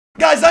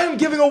Guys, I am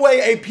giving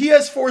away a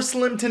PS4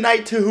 Slim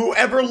tonight to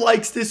whoever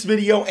likes this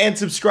video and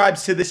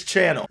subscribes to this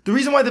channel. The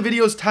reason why the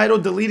video is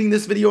titled Deleting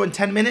This Video in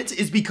 10 Minutes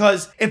is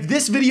because if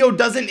this video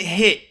doesn't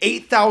hit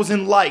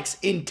 8,000 likes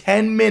in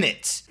 10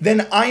 minutes,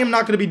 then I am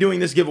not going to be doing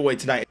this giveaway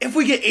tonight. If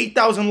we get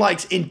 8,000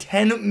 likes in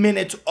 10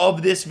 minutes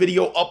of this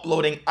video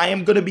uploading, I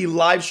am going to be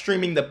live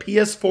streaming the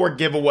PS4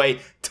 giveaway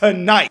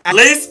tonight.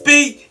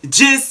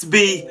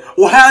 Lispyjimmy,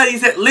 or how he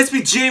said,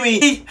 Lispyjimmy,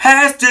 he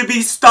has to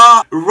be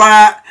stopped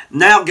right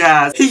now,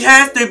 guys. He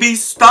has to be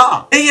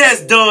stopped. He has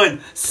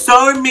done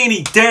so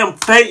many damn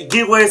fake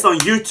giveaways on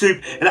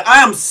YouTube, and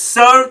I am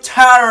so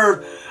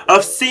tired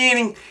of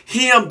seeing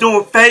him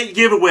doing fake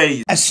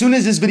giveaways. As soon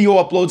as this video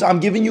uploads, I'm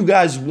giving you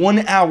guys 1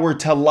 hour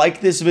to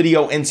like this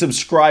video and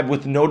subscribe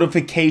with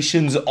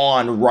notifications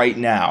on right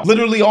now.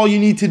 Literally all you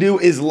need to do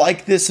is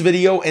like this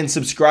video and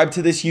subscribe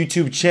to this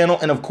YouTube channel,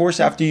 and of course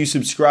after you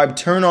subscribe,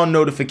 turn on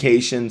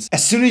notifications.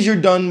 As soon as you're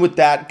done with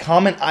that,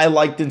 comment I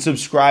liked and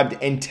subscribed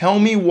and tell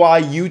me why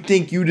you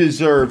think you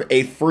deserve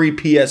a free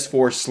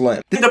PS4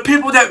 Slim. And the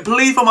people that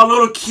believe in my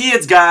little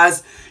kids,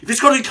 guys, if you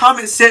just go to the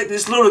comment section,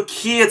 there's little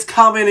kids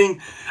commenting,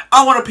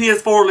 I want a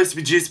PS4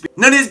 Lispyjimmy.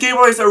 None of these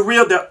giveaways are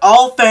real. They're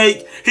all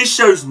fake. He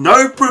shows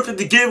no proof of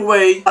the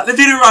giveaway. The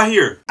video right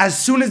here. As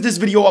soon as this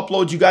video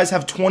uploads, you guys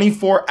have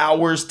 24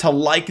 hours to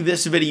like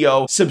this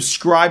video,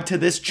 subscribe to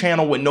this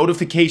channel with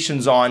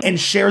notifications on, and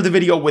share the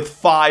video with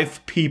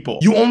 5 people.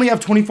 You only have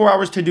 24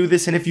 hours to do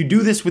this, and if you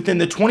do this within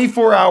the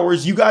 24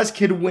 hours, you guys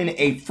could win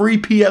a free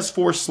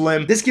PS4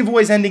 Slim. This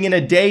giveaway is ending in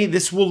a day.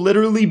 This will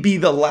literally be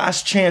the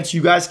last chance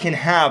you guys can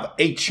have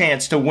a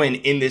chance to win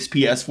in this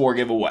PS4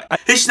 giveaway.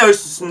 He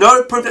shows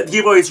no proof that the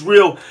giveaway is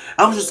real.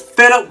 I'm just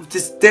fed up with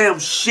this damn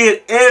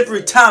shit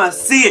every time I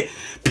see it.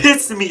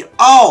 Pissing me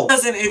off. He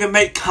doesn't even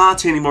make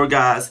content anymore,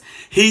 guys.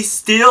 He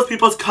steals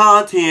people's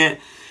content.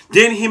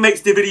 Then he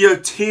makes the video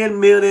 10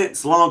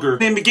 minutes longer.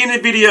 In the beginning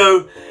of the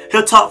video,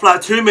 he'll talk for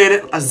like 2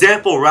 minutes.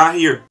 Example right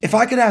here. If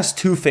I could ask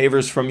 2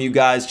 favors from you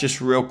guys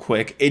just real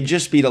quick, it'd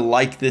just be to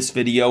like this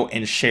video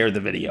and share the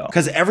video.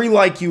 Because every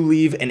like you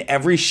leave and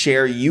every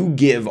share you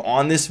give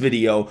on this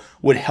video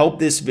would help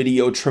this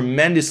video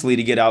tremendously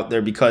to get out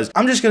there, because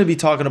I'm just going to be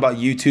talking about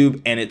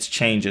YouTube and its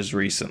changes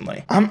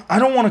recently. I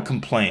don't want to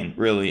complain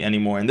really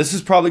anymore, and this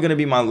is probably going to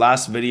be my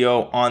last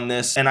video on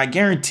this, and I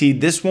guarantee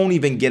this won't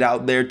even get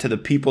out there to the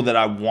people that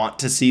I want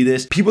to see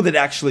this, people that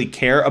actually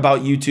care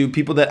about YouTube,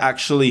 people that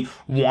actually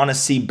want to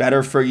see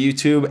better for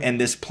YouTube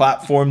and this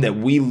platform that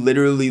we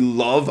literally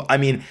love. I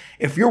mean,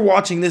 if you're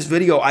watching this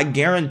video, I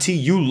guarantee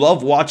you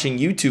love watching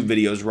YouTube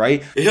videos,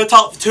 right? He'll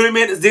talk for 2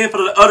 minutes, then for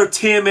the other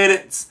 10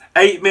 minutes,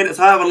 8 minutes,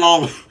 however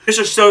long, it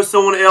should show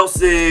someone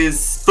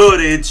else's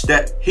footage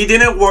that he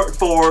didn't work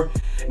for,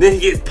 and then he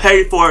gets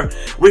paid for it,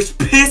 which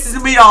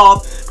pisses me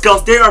off,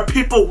 because there are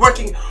people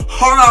working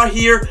hard out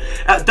here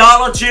at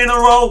Dollar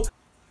General.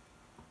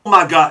 Oh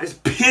my God, it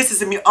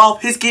pisses me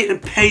off. He's getting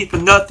paid for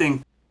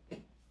nothing.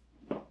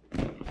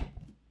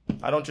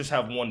 I don't just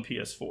have one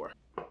PS4.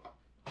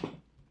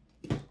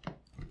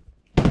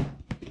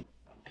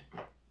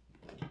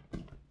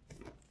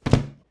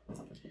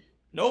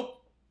 Nope.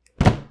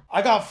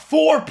 I got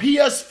 4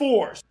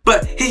 PS4s.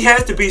 But he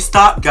has to be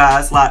stopped,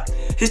 guys. Like,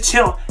 his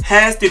channel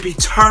has to be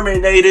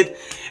terminated.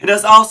 And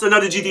there's also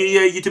another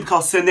GTA YouTube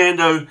called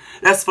Sernandoe.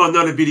 That's for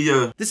another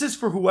video. This is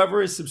for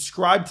whoever is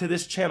subscribed to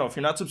this channel. If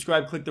you're not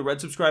subscribed, click the red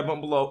subscribe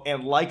button below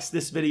and likes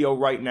this video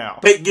right now.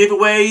 Fake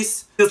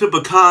giveaways, steals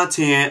people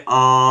content,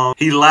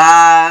 he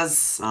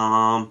lies,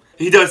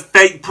 he does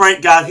fake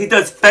prank, guys. He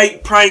does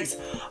fake pranks.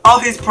 All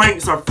his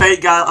pranks are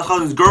fake, guys. I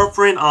called his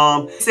girlfriend,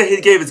 he said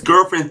he gave his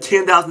girlfriend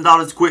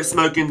 $10,000 to quit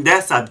smoking.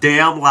 That's a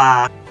damn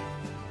lie.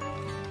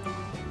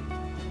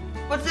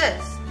 What's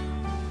this?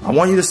 I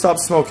want you to stop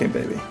smoking,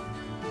 baby.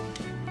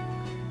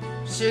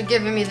 So you're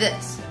giving me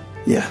this?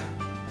 Yeah.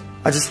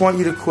 I just want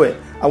you to quit.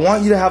 I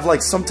want you to have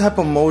like some type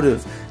of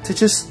motive to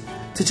just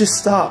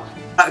stop.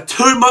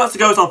 2 months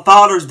ago, it was on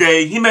Father's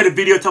Day. He made a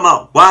video talking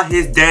about why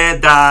his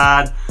dad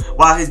died,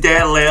 why his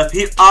dad left.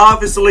 He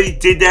obviously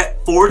did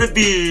that for the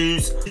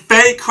views. He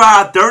fake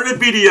cried during the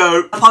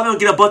video. I'm probably gonna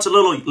get a bunch of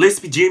little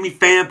Lispyjimmy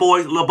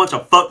fanboys, a little bunch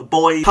of fuck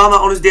boys,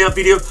 comment on his damn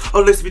video.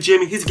 Oh,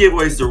 Lispyjimmy, his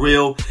giveaways are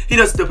real. He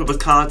doesn't steal people's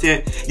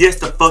content. Yes,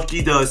 the fuck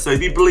he does. So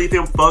if you believe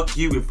him, fuck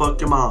you and fuck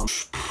your mom.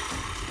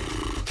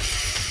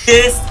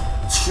 This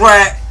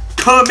track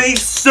coming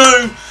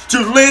soon to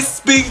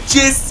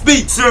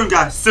Lispyjimmy. Soon,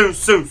 guys. Soon.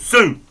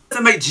 He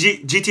doesn't make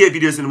GTA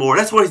videos anymore.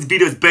 That's what his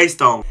video is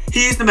based on.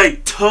 He used to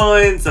make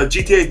tons of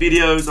GTA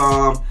videos.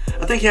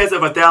 I think he has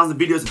over 1,000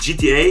 videos of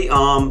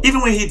GTA.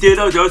 Even when he did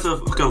those are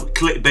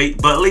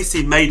clickbait, but at least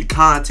he made the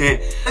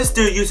content. He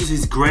still uses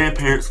his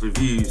grandparents for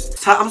views.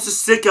 I'm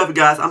just sick of it,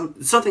 guys.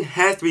 Something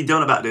has to be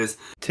done about this.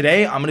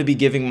 Today, I'm going to be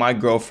giving my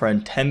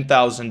girlfriend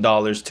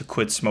 $10,000 to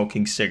quit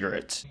smoking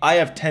cigarettes. I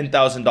have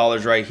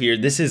 $10,000 right here.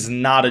 This is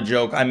not a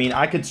joke. I mean,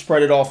 I could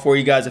spread it all for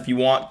you guys if you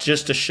want,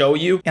 just to show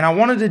you. And I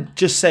wanted to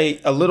just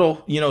say a little,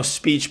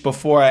 speech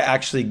before I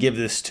actually give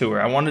this to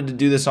her. I wanted to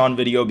do this on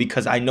video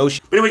because I know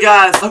she... But anyway,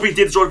 guys, I hope you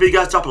did enjoy the video. you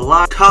guys drop a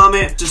like,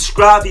 comment,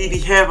 subscribe if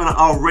you haven't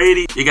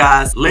already. You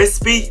guys,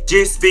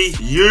 Lispyjimmy,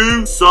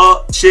 you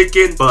suck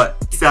chicken butt.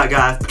 Peace out,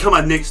 guys. Become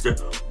my Nixter.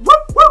 Woo,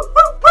 woo,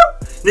 woo,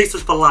 woo.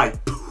 Nixters for life.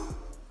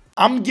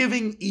 I'm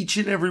giving each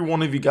and every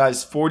one of you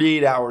guys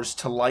 48 hours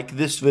to like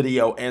this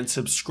video and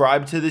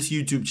subscribe to this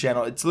YouTube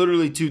channel. It's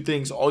literally two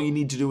things. All you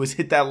need to do is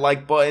hit that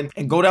like button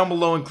and go down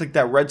below and click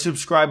that red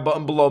subscribe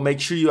button below.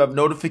 Make sure you have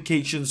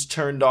notifications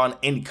turned on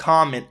and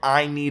comment,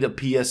 I need a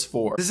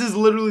PS4. This is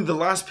literally the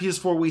last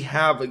PS4 we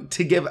have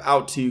to give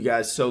out to you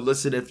guys. So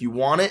listen, if you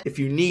want it, if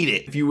you need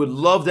it, if you would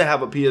love to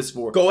have a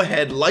PS4, go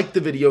ahead, like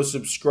the video,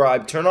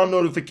 subscribe, turn on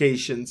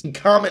notifications, and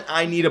comment,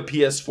 I need a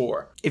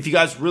PS4. If you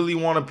guys really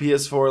want a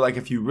PS4, like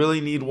if you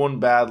really need one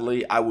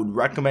badly, I would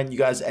recommend you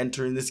guys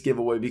entering this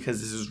giveaway because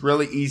this is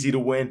really easy to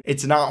win.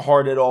 It's not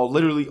hard at all.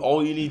 Literally,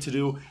 all you need to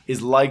do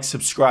is like,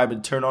 subscribe,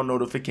 and turn on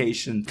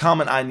notifications.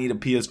 Comment, I need a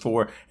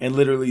PS4, and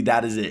literally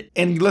that is it.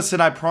 And listen,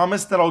 I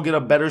promise that I'll get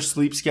a better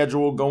sleep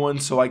schedule going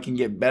so I can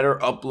get better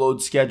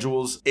upload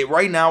schedules.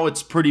 Right now,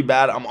 it's pretty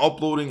bad. I'm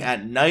uploading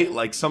at night,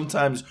 like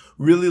sometimes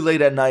really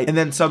late at night, and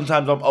then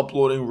sometimes I'm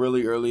uploading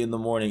really early in the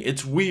morning.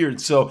 It's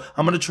weird, so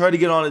I'm going to try to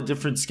get on a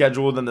different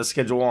schedule than the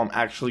schedule I'm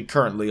actually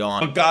currently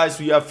on. But guys,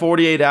 we have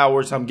 48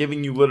 hours. I'm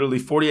giving you literally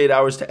 48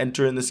 hours to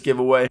enter in this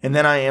giveaway, and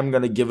then I am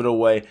going to give it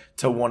away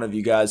to one of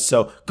you guys.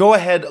 So go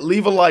ahead,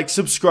 leave a like,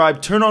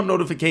 subscribe, turn on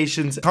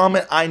notifications,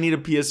 comment, I need a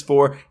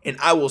PS4, and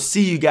I will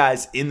see you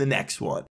guys in the next one.